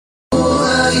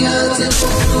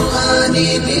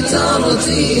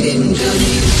بترتيل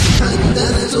جميل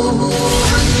حدثته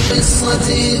عن قصة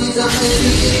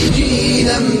التحرير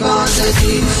جيلا بعد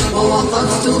جيل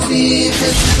ووقفت في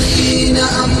حصين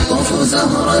أقطف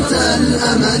زهرة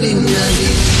الأمل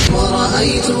النبيل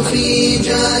ورأيت في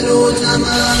جالوت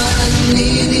ماء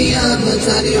النيل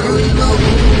يبتلع الموت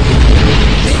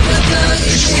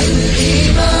بكتائب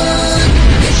الإيمان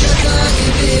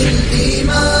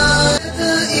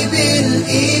كتائب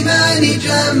الإيمان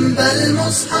جنب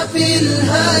المصحف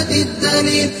الهادي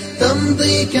الدليل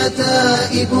تمضي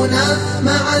كتائبنا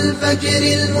مع الفجر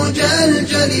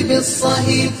المجلجل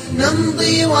بالصهيل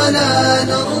نمضي ولا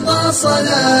نرضى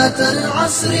صلاة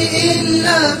العصر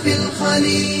إلا في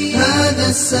الخليل هذا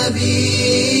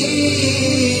السبيل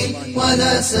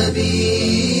ولا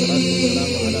سبيل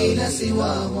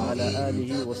سواه وعلى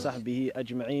آله وصحبه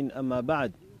أجمعين أما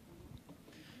بعد.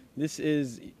 This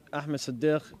is Ahmed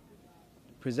Sadiq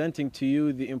presenting to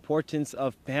you the importance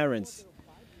of parents.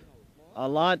 A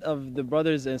lot of the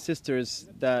brothers and sisters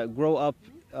that grow up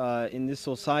in this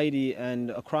society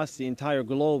and across the entire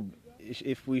globe,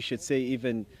 if we should say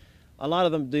even, a lot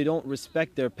of them, they don't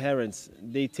respect their parents.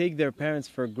 They take their parents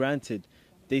for granted.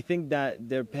 They think that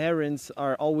their parents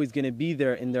are always going to be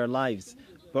there in their lives.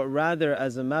 But rather,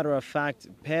 as a matter of fact,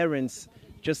 parents,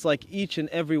 just like each and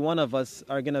every one of us,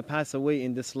 are going to pass away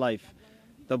in this life.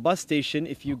 The bus station,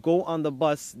 if you go on the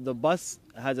bus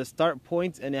has a start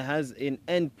point and it has an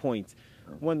end point.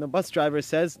 When the bus driver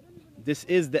says, this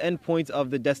is the end point of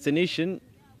the destination,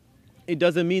 it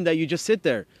doesn't mean that you just sit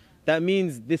there. That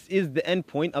means this is the end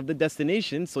point of the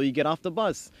destination, so you get off the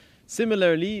bus.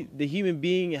 Similarly, the human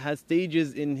being has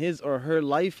stages in his or her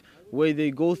life where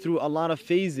they go through a lot of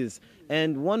phases.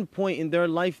 And one point in their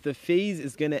life, the phase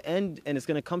is going to end and it's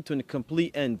going to come to a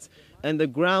complete end. And the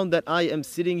ground that I am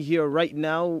sitting here right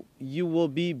now, you will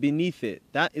be beneath it.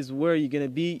 That is where you're going to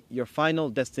be, your final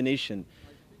destination.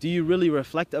 Do you really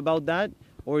reflect about that,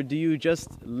 or do you just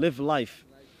live life?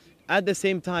 At the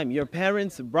same time, your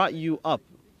parents brought you up.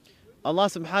 Allah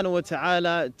subhanahu wa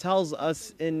ta'ala tells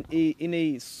us in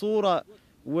a surah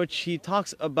which He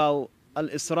talks about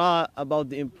Al-Isra, about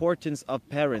the importance of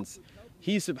parents.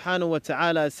 He subhanahu wa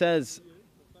ta'ala says,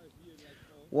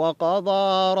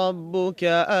 وَقَضَى رَبُّكَ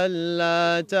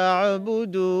أَلَّا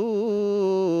تَعْبُدُوا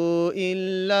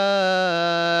إِلَّا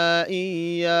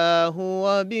إِيَّاهُ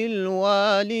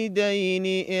وَبِالْوَالِدَيْنِ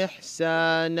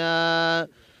إِحْسَانًا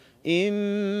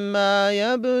إِمَّا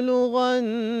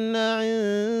يَبْلُغَنَّ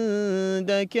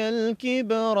عِندَكَ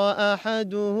الْكِبْرَ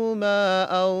أَحَدُهُمَا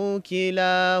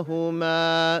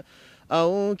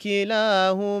أو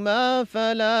كلاهما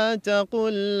فلا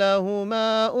تقل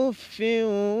لهما أف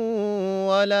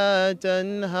ولا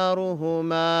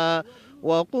تنهرهما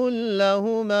وقل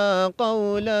لهما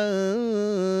قولا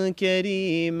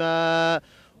كريما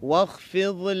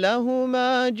واخفض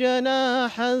لهما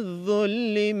جناح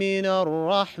الذل من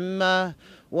الرحمة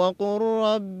وقل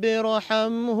رب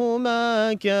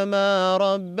ارحمهما كما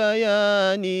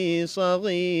ربياني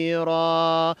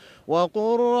صغيرا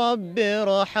وقل رب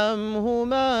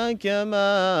ارحمهما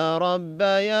كما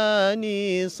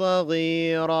ربياني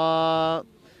صغيرا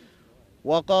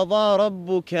وَقَضَى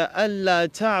رَبُّكَ أَلَّا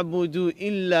تَعْبُدُوا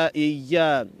إِلَّا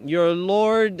إِيَّاهُ. Your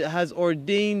Lord has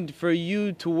ordained for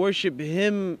you to worship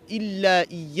Him إِلَّا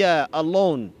إِيَّاهُ,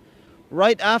 alone.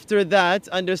 Right after that,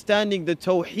 understanding the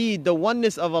Tawheed, the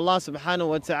oneness of Allah subhanahu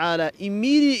wa ta'ala,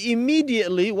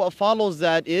 immediately what follows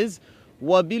that is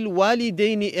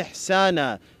وَبِالْوَالِدَيْنِ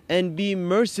إِحْسَانًا, and be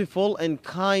merciful and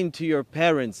kind to your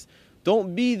parents.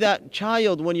 Don't be that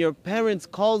child when your parents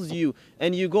calls you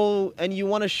and you go and you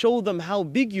want to show them how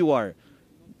big you are.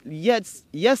 Yet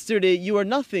yesterday you were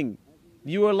nothing.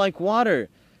 You were like water.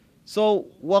 So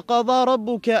وَقَضَى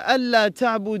رَبُّكَ أَلَّا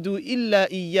تَعْبُدُوا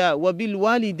إِلَّا إِيَّاهُ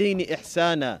وَبِالْوَالِدَيْنِ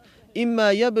إِحْسَانًا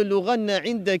إِمَّا يَبْلُغَنَّ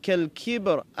عِندَكَ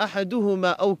الْكِبْرَ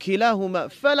أَحَدُهُمَا أَوْ كِلَاهُمَا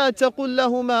فَلَا تَقُلْ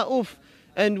لَهُمَا أُفٍّ.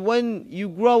 And when you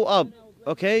grow up,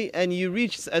 okay, and you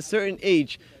reach a certain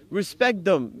age, respect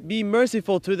them, be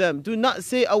merciful to them. Do not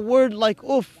say a word like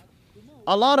oof.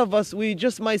 A lot of us, we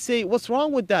just might say, what's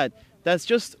wrong with that? That's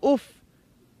just oof.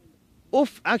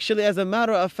 Oof, actually, as a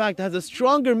matter of fact, has a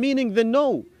stronger meaning than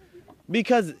no.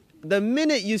 Because the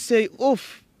minute you say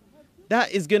oof,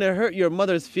 that is going to hurt your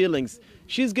mother's feelings.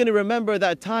 She's going to remember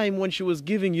that time when she was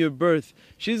giving you birth.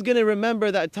 She's going to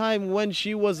remember that time when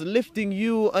she was lifting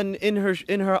you in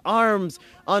her arms,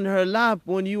 on her lap,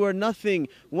 when you were nothing,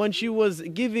 when she was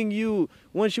giving you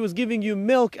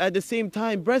milk, at the same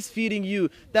time breastfeeding you.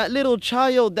 That little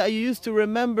child that you used to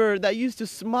remember, that used to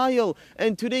smile,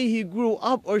 and today he grew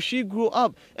up or she grew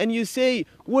up, and you say,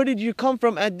 where did you come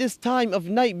from at this time of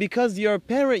night? Because you're a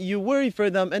parent, you worry for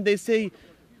them, and they say,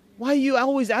 Why are you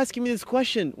always asking me this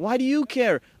question? Why do you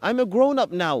care? I'm a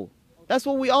grown-up now. That's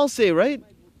what we all say, right?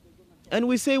 And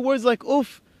we say words like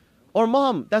oof or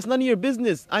mom, that's none of your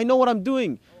business. I know what I'm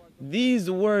doing.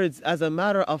 These words, as a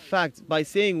matter of fact, by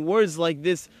saying words like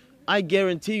this, I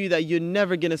guarantee you that you're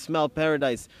never going to smell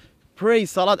paradise. Pray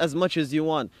salat as much as you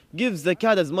want. Give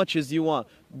zakat as much as you want.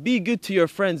 Be good to your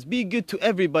friends. Be good to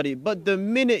everybody. But the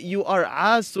minute you are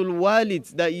asul walid,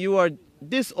 that you are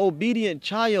disobedient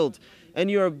child, and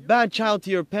you're a bad child to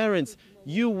your parents,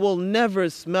 you will never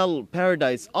smell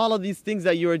paradise. All of these things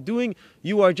that you are doing,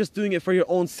 you are just doing it for your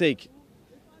own sake.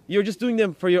 You're just doing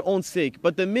them for your own sake.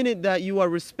 But the minute that you are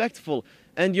respectful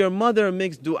and your mother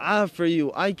makes dua for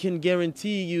you, I can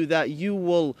guarantee you that you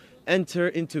will enter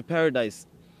into paradise.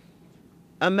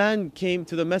 A man came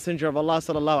to the Messenger of Allah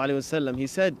sallallahu alaihi wasallam. He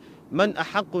said, "Man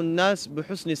ahaqqun nas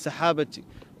bihusni sahabati?"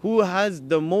 Who has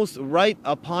the most right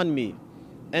upon me?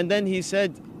 And then he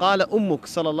said, "Qala ummuk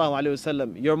sallallahu alaihi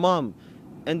wasallam," your mom.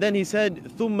 And then he said,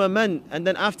 "Thumma man?" And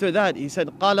then after that, he said,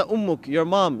 "Qala ummuk," your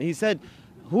mom. He said,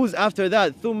 "Who's after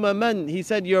that?" "Thumma man?" He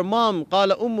said, "Your mom."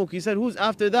 "Qala ummuk." He said, "Who's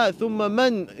after that?" "Thumma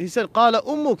man?" He said, "Qala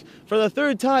ummuk," for the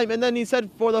third time. And then he said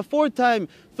for the fourth time,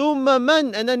 "Thumma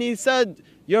man?" And then he said,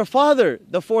 "Your father,"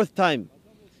 the fourth time.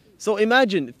 So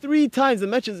imagine, 3 times the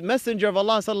Messenger of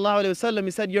Allah sallallahu alaihi wasallam,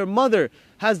 he said, your mother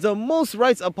has the most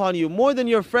rights upon you, more than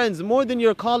your friends, more than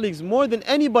your colleagues, more than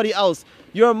anybody else.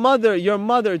 Your mother,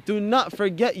 do not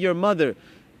forget your mother.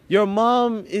 Your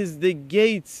mom is the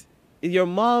gate, your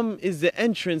mom is the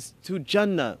entrance to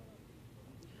Jannah.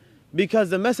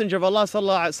 Because the Messenger of Allah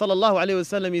sallallahu alaihi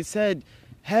wasallam, he said,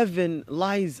 heaven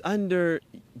lies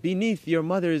beneath your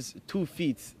mother's 2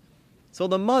 feet. So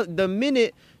the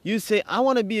minute you say, I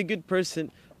want to be a good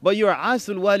person, but you're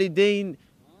asul walidain,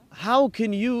 how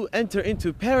can you enter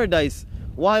into paradise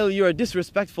while you are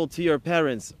disrespectful to your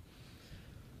parents?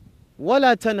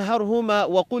 وَلَا تَنْهَرْهُمَا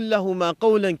وَقُلْ لَهُمَا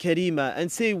قَوْلًا كَرِيمًا,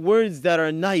 and say words that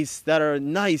are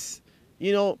nice,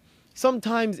 You know,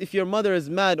 sometimes if your mother is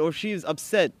mad or she is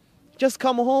upset, just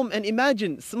come home and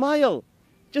imagine, smile.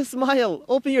 Just smile,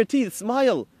 open your teeth,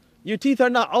 smile. Your teeth are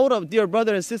not awra, dear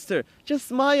brother and sister. Just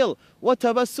smile.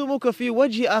 وَتَبَسُّمُكَ فِي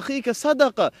وَجْهِ أَخِيكَ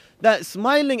صَدَقَةً. That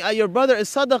smiling at your brother is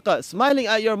sadaqah. Smiling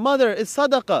at your mother is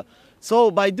sadaqah. So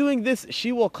by doing this,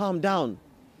 she will calm down.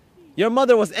 Your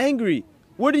mother was angry.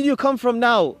 Where did you come from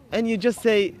now? And you just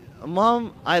say,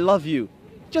 Mom, I love you.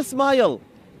 Just smile.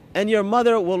 And your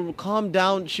mother will calm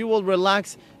down. She will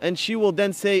relax. And she will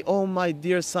then say, oh my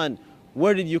dear son,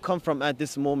 where did you come from at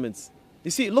this moment? You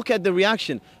see, look at the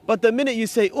reaction. But the minute you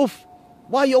say, oof,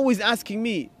 why are you always asking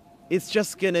me? It's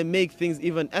just going to make things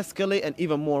even escalate and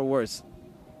even more worse.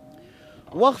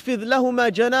 وَاخْفِضْ لَهُمَا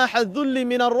جَنَاحَ الذُّلِّ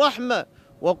مِنَ الرَّحْمَةِ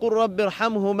وَقُلْ رَبِّ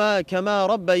ارْحَمْهُمَا كَمَا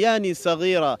رَبَّيَانِي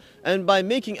صَغِيرًا. And by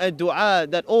making a dua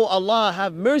that, oh Allah,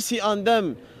 have mercy on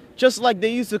them, just like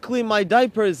they used to clean my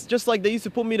diapers, just like they used to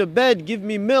put me to bed, give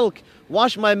me milk,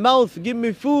 wash my mouth, give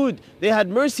me food. They had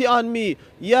mercy on me.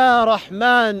 Ya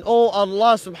Rahman, oh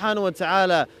Allah subhanahu wa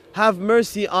ta'ala, have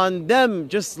mercy on them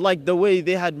just like the way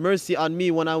they had mercy on me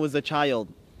when I was a child.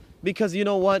 Because you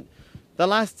know what? The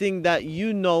last thing that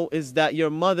you know is that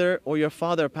your mother or your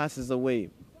father passes away.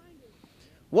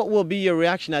 What will be your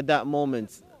reaction at that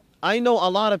moment? I know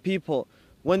a lot of people,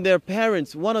 when their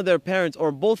parents, one of their parents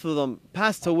or both of them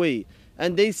passed away,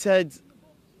 and they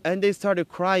started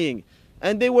crying,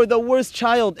 and they were the worst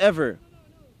child ever.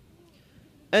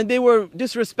 And they were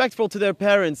disrespectful to their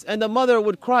parents, and the mother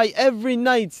would cry every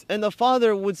night, and the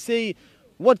father would say,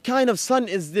 what kind of son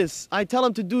is this? I tell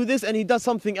him to do this and he does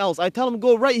something else. I tell him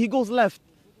go right, he goes left.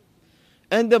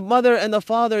 And the mother and the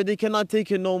father, they cannot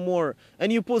take it no more.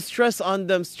 And you put stress on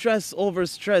them, stress over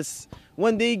stress.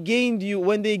 When they gave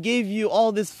you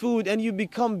all this food and you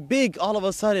become big all of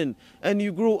a sudden and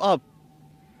you grew up,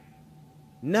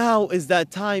 now is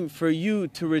that time for you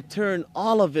to return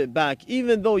all of it back,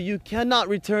 even though you cannot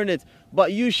return it,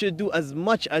 but you should do as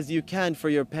much as you can for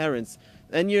your parents.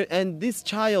 And this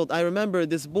child, I remember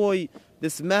this boy,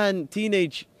 this man,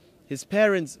 teenage, his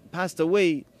parents passed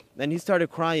away, and he started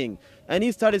crying. And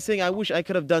he started saying, I wish I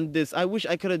could have done this. I wish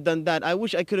I could have done that. I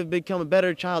wish I could have become a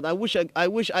better child. I wish.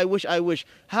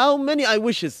 How many I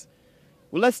wishes?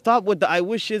 Well, let's stop with the I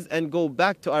wishes and go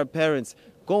back to our parents.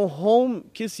 Go home,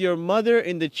 kiss your mother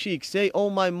in the cheek. Say, oh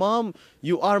my mom,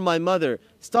 you are my mother.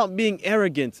 Stop being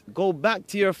arrogant. Go back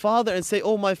to your father and say,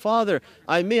 oh my father,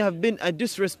 I may have been a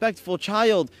disrespectful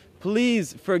child.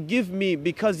 Please forgive me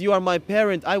because you are my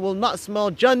parent. I will not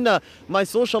smell Jannah. My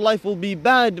social life will be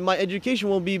bad. My education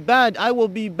will be bad. I will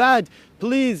be bad.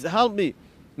 Please help me.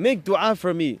 Make dua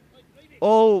for me.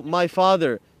 Oh, my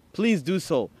father, please do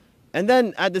so. And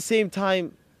then at the same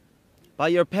time, by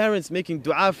your parents making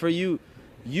dua for you,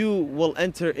 you will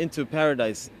enter into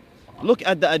paradise. Look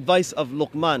at the advice of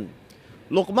Luqman.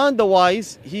 Luqman the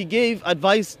wise, he gave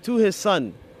advice to his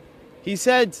son. He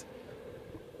said,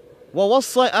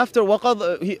 ووصى after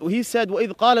he said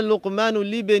وإذ قال لقمان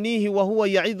لبنيه وهو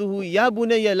يعظه يا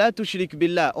بني لا تشرك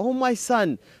بالله. Oh my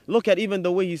son, look at even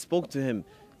the way he spoke to him.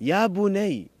 يا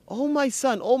بني, oh my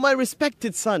son, oh my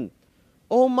respected son,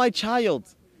 oh my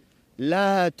child,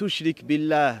 لا تشرك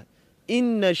بالله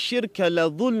إن الشرك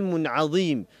لظلم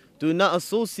عظيم. Do not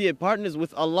associate partners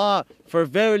with Allah, for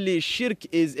verily shirk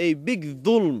is a big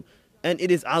dhulm, and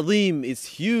it is azim, it's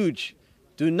huge.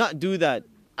 Do not do that.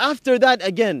 After that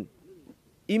again,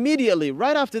 immediately,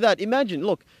 right after that, imagine,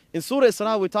 look, in Surah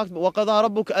Isra we talked about وَقَضَى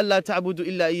رَبُّكَ أَلَّا تَعْبُدُوا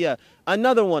إِلَّا إِيَّاهُ.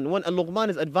 Another one, when Luqman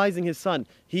is advising his son,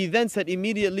 he then said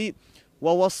immediately,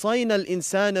 وَوَصَّيْنَا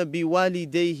الْإِنسَانَ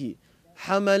بِوَالِدَيْهِ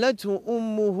حَمَلَتْهُ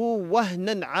أُمُّهُ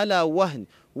وَهْنًا عَلَى وَهْنٍ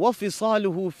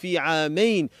وَفِصَالُهُ فِي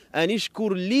عَامَيْنِ أَنِ اشْكُرْ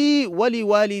لِي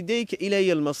وَلِوَالِدَيْكَ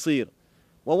إِلَيَّ الْمَصِيرُ.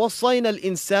 وَوَصَّيْنَا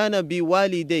الْإِنسَانَ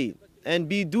بِوَالِدَيْهِ. And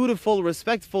be dutiful,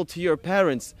 respectful to your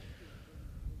parents.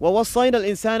 وَوَصَّيْنَا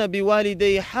الْإِنسَانَ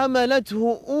بِوَالِدَيْهِ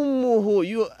حَمَلَتْهُ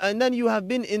أُمُّهُ. And then you have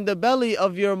been in the belly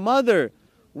of your mother,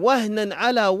 وَهْنًا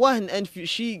عَلَى وَهْنٍ, and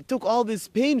she took all this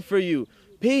pain for you,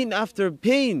 pain after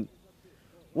pain.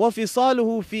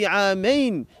 وَفِصَالُهُ فِي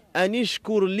عَامَيْنِ أَنِ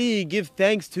اشْكُرْ لِي, give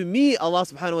thanks to me, Allah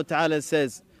subhanahu wa ta'ala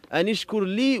says. أَنِ اشْكُرْ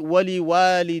لِي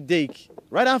وَلِوَالِدَيْكَ.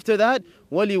 Right after that,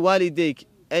 وَلِوَالِدَيْكَ,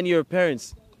 and your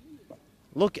parents.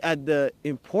 Look at the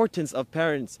importance of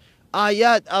parents.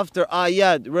 Ayat after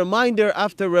ayat, reminder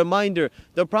after reminder.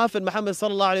 The Prophet Muhammad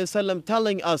sallallahu alaihi wasallam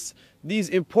telling us these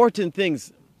important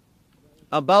things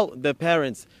about the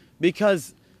parents.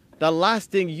 Because the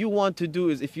last thing you want to do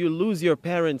is, if you lose your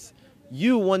parents,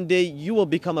 one day you will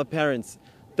become a parent.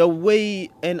 The way,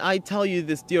 and I tell you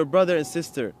this, dear brother and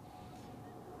sister,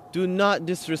 do not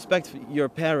disrespect your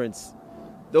parents.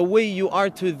 The way you are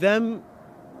to them,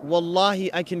 wallahi,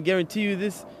 I can guarantee you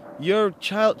this, your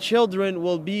children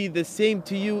will be the same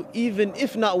to you, even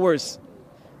if not worse.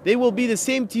 They will be the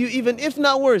same to you, even if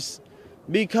not worse.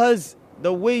 Because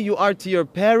the way you are to your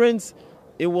parents,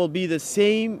 it will be the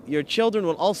same. Your children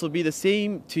will also be the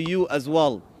same to you as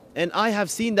well. And I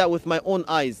have seen that with my own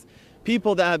eyes.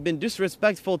 People that have been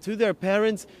disrespectful to their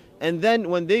parents, and then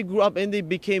when they grew up and they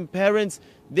became parents,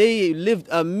 they lived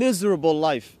a miserable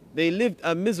life. They lived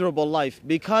a miserable life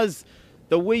because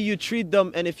the way you treat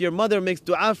them, and if your mother makes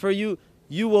dua for you,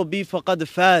 you will be faqad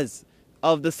faz,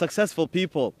 of the successful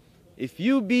people. If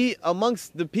you be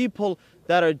amongst the people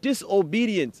that are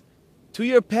disobedient to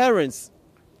your parents,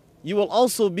 you will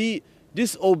also be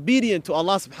disobedient to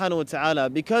Allah subhanahu wa ta'ala,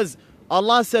 because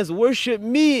Allah says, worship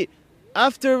me.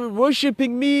 After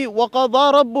worshipping me,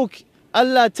 وَقَضَى رَبُّكَ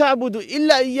أَلَّا تَعْبُدُوا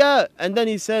إِلَّا إِيَّاهُ. And then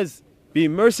he says, be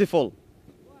merciful.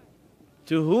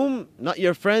 To whom? Not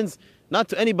your friends, not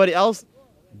to anybody else,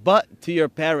 but to your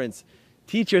parents.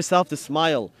 Teach yourself to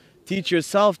smile. Teach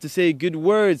yourself to say good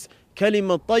words.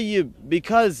 Kalima tayyib,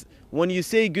 because when you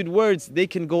say good words, they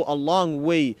can go a long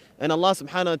way. And Allah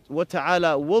subhanahu wa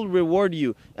ta'ala will reward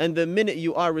you. And the minute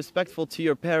you are respectful to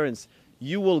your parents,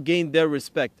 you will gain their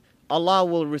respect. Allah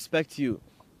will respect you.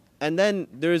 And then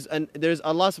there's Allah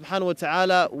subhanahu wa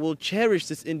ta'ala will cherish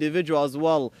this individual as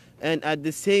well. And at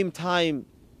the same time,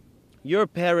 your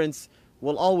parents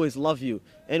will always love you.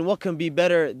 And what can be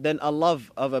better than a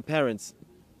love of a parent?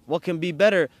 What can be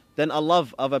better than a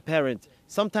love of a parent?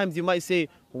 Sometimes you might say,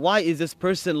 why is this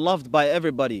person loved by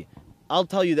everybody? I'll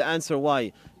tell you the answer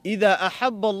why. إِذَا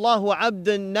أَحَبَّ اللَّهُ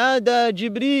عَبْدًا نَادَى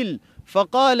جِبْرِيلٌ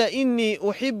فَقَالَ إِنِّي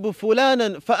أُحِبُّ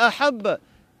فُلَانًا فَأَحَبَّ.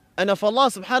 And if Allah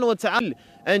subhanahu wa ta'ala,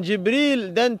 and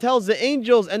Jibreel then tells the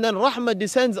angels, and then rahmah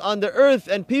descends on the earth,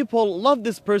 and people love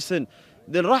this person.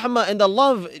 The rahmah and the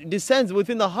love descends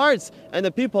within the hearts, and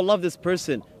the people love this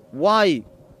person. Why?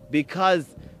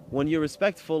 Because when you're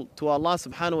respectful to Allah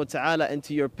subhanahu wa ta'ala and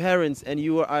to your parents, and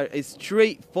you are a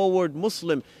straightforward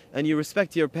Muslim, and you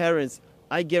respect your parents,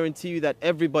 I guarantee you that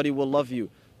everybody will love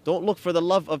you. Don't look for the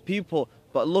love of people,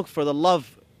 but look for the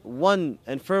love, one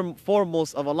and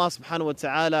foremost, of Allah subhanahu wa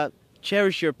ta'ala.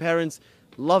 Cherish your parents,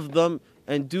 love them,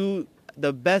 and do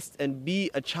the best, and be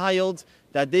a child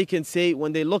that they can say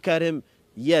when they look at him,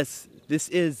 yes, this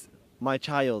is my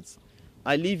child.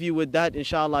 I leave you with that,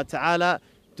 inshallah ta'ala.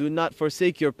 Do not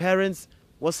forsake your parents.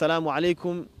 Wassalamu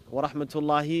alaikum wa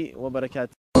rahmatullahi wa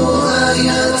barakatuh.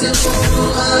 آيات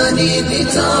القرآن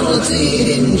بترتيل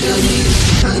جميل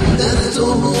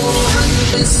حدثته عن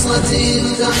قصة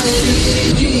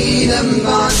التحرير جيلا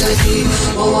بعدك،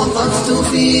 ووقفت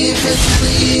في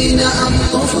حطين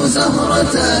أقطف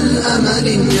زهرة الأمل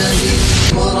النبي،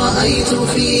 ورأيت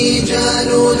في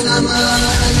جالوت ماء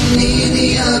النيل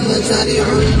يبتلع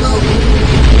الموت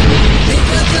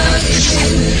بكتائب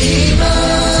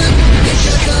الإيمان،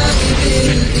 بكتائب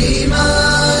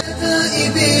الإيمان،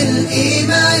 كتائب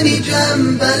الإيمان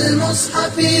جنب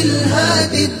المصحف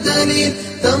الهادي الدليل،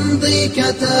 تمضي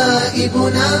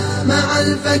كتائبنا مع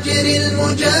الفجر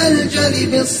المجلجل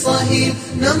بالصهيل،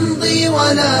 نمضي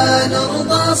ولا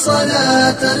نرضى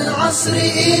صلاة العصر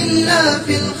إلا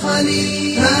في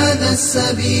الخليل، هذا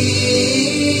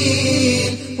السبيل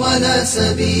ولا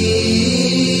سبيل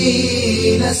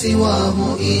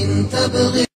سواه إن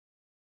تبغي